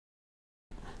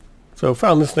So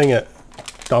found this thing at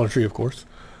Dollar Tree, of course.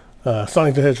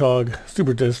 Sonic the Hedgehog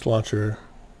Super Disc Launcher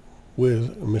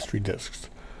with mystery discs.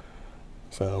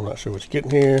 So I'm not sure what you get in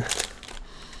here.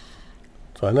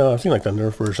 So I know I've seen like the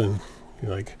Nerf version. You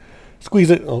like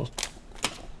squeeze it, it'll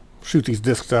shoot these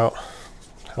discs out.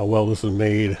 How well this is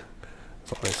made is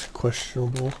always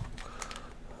questionable.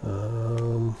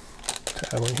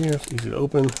 Tab on here, it's easy to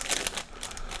open.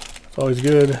 It's always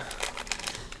good.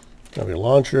 Have your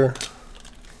launcher.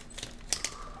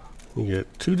 You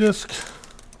get 2 discs.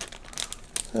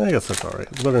 I guess that's alright.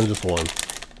 It's better than just one.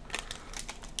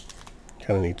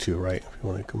 Kind of need 2, right? If you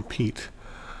want to compete.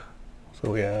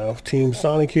 So we have Team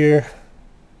Sonic here.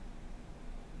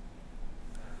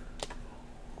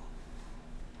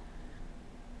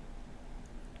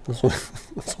 This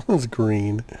one's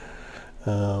green.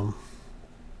 I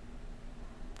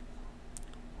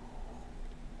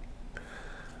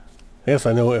guess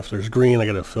I know if there's green, I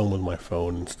gotta film with my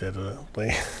phone instead of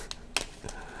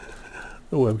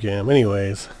the webcam.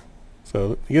 Anyways,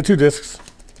 so you get 2 discs.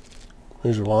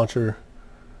 Here's your launcher.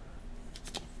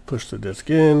 Push the disc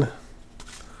in.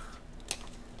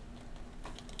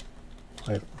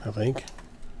 I think.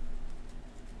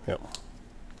 Yep.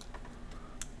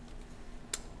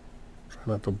 Try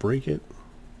not to break it.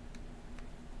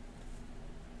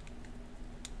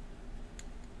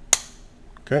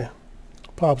 Okay.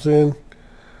 Pops in.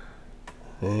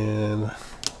 And I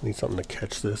need something to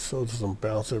catch this so it doesn't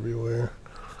bounce everywhere.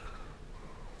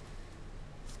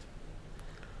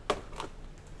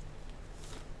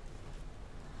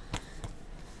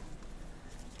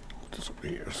 Just over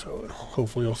here, so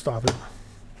hopefully it'll stop it.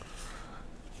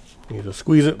 You need to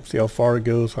squeeze it, see how far it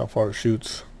goes, how far it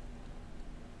shoots.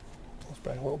 Let's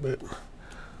back a little bit.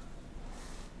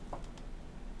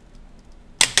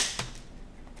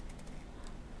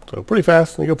 So pretty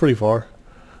fast, they go pretty far.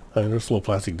 They're just little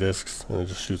plastic discs, and it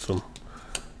just shoots them.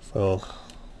 So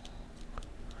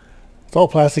it's all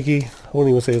plasticky. I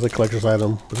wouldn't even say it's a collector's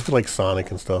item, but if you like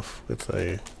Sonic and stuff, it's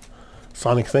a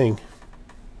Sonic thing.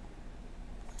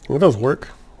 And it does work,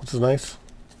 which is nice.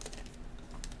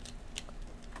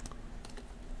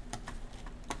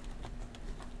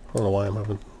 I don't know why I'm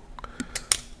having.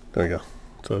 There we go.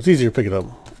 So it's easier to pick it up,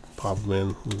 pop them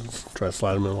in, and just try to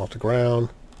slide them in off the ground.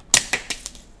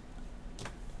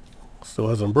 Still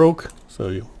hasn't broke, so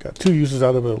you got 2 uses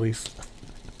out of it at least.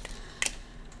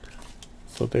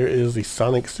 So there is the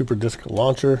Sonic Super Disc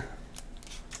Launcher.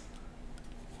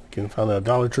 Again, found that at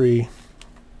Dollar Tree.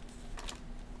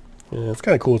 And it's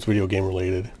kind of cool. It's video game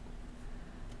related.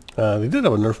 They did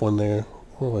have a Nerf one there.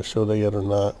 I don't know if I showed that yet or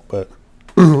not, but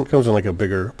it comes in like a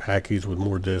bigger package with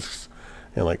more discs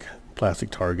and like plastic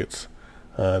targets.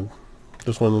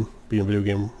 This one being video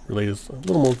game related is a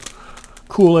little more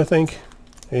cool, I think.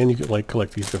 And you could like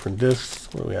collect these different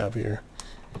discs. What do we have here?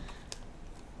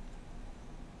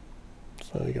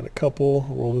 So you got a couple.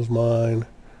 World is Mine.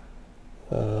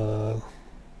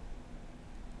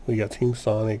 We got Team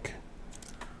Sonic.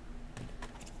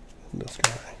 And this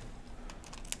guy.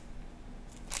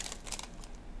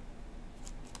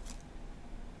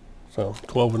 So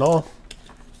 12 in all.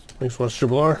 Thanks for watching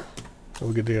Triple R. Have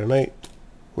a good day or night,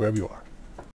 wherever you are.